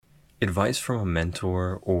Advice from a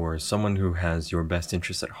mentor or someone who has your best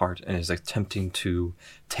interests at heart and is attempting to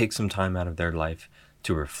take some time out of their life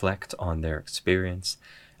to reflect on their experience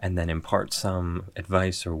and then impart some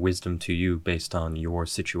advice or wisdom to you based on your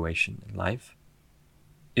situation in life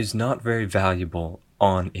is not very valuable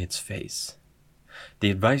on its face. The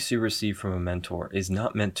advice you receive from a mentor is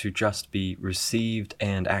not meant to just be received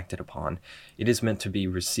and acted upon. It is meant to be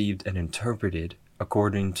received and interpreted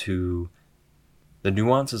according to the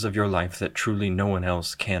nuances of your life that truly no one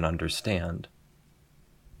else can understand,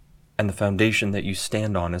 and the foundation that you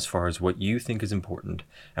stand on as far as what you think is important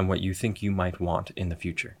and what you think you might want in the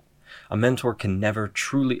future. A mentor can never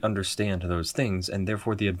truly understand those things, and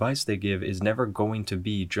therefore the advice they give is never going to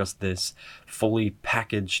be just this fully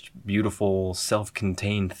packaged, beautiful,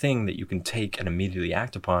 self-contained thing that you can take and immediately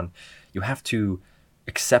act upon. You have to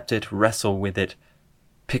accept it, wrestle with it,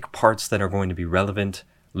 pick parts that are going to be relevant,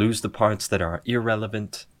 lose the parts that are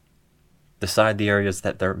irrelevant, decide the areas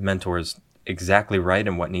that their mentor is exactly right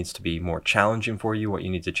and what needs to be more challenging for you, what you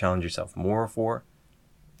need to challenge yourself more for,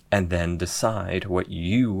 and then decide what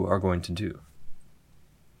you are going to do.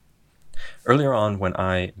 Earlier on, when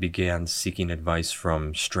I began seeking advice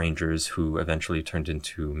from strangers who eventually turned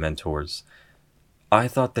into mentors, I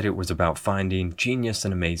thought that it was about finding genius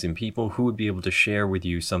and amazing people who would be able to share with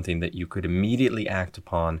you something that you could immediately act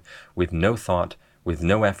upon with no thought, with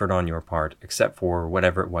no effort on your part, except for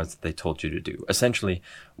whatever it was that they told you to do. Essentially,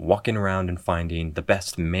 walking around and finding the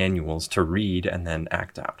best manuals to read and then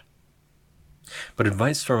act out. But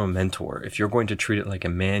advice from a mentor, if you're going to treat it like a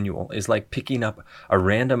manual, is like picking up a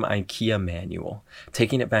random IKEA manual,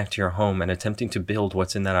 taking it back to your home and attempting to build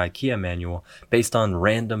what's in that IKEA manual based on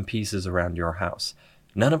random pieces around your house.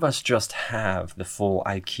 None of us just have the full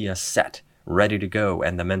IKEA set ready to go,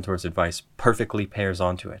 and the mentor's advice perfectly pairs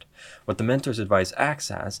onto it. What the mentor's advice acts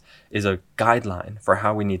as is a guideline for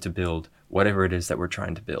how we need to build whatever it is that we're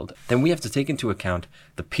trying to build. Then we have to take into account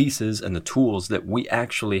the pieces and the tools that we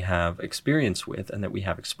actually have experience with and that we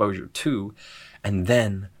have exposure to, and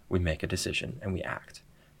then we make a decision and we act.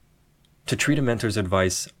 To treat a mentor's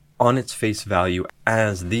advice on its face value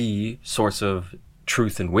as the source of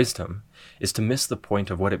truth and wisdom is to miss the point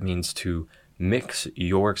of what it means to mix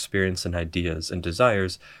your experience and ideas and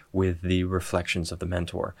desires with the reflections of the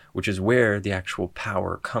mentor, which is where the actual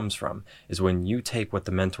power comes from, is when you take what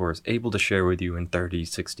the mentor is able to share with you in 30,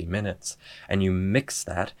 60 minutes, and you mix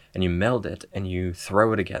that, and you meld it, and you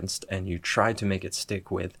throw it against, and you try to make it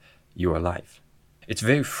stick with your life. It's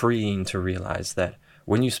very freeing to realize that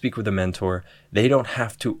when you speak with a mentor, they don't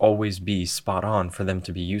have to always be spot on for them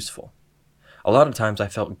to be useful. A lot of times I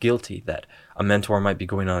felt guilty that a mentor might be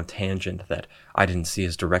going on a tangent that I didn't see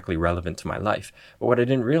as directly relevant to my life. But what I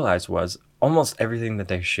didn't realize was almost everything that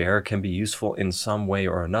they share can be useful in some way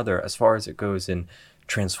or another as far as it goes in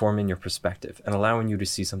transforming your perspective and allowing you to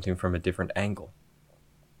see something from a different angle.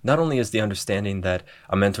 Not only is the understanding that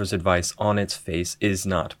a mentor's advice on its face is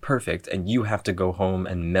not perfect and you have to go home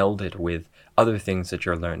and meld it with other things that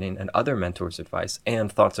you're learning and other mentors' advice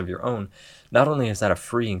and thoughts of your own, not only is that a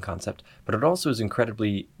freeing concept, but it also is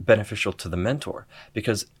incredibly beneficial to the mentor,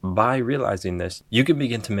 because by realizing this, you can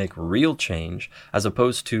begin to make real change as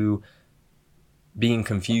opposed to being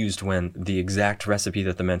confused when the exact recipe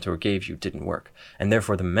that the mentor gave you didn't work. And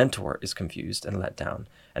therefore the mentor is confused and let down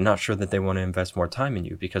and not sure that they want to invest more time in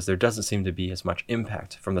you because there doesn't seem to be as much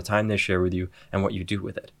impact from the time they share with you and what you do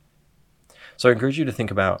with it. So I encourage you to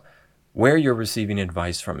think about where you're receiving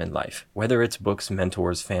advice from in life, whether it's books,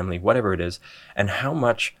 mentors, family, whatever it is, and how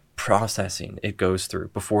much processing it goes through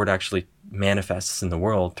before it actually manifests in the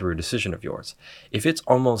world through a decision of yours. If it's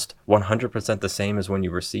almost 100% the same as when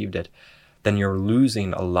you received it, then you're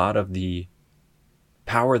losing a lot of the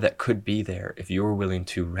power that could be there if you were willing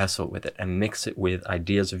to wrestle with it and mix it with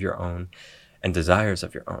ideas of your own and desires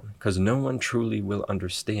of your own, because no one truly will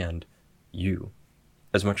understand you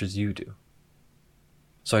as much as you do.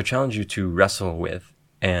 So I challenge you to wrestle with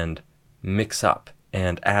and mix up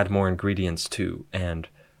and add more ingredients to and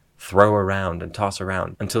throw around and toss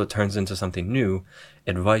around until it turns into something new,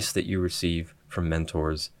 advice that you receive from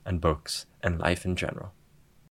mentors and books and life in general.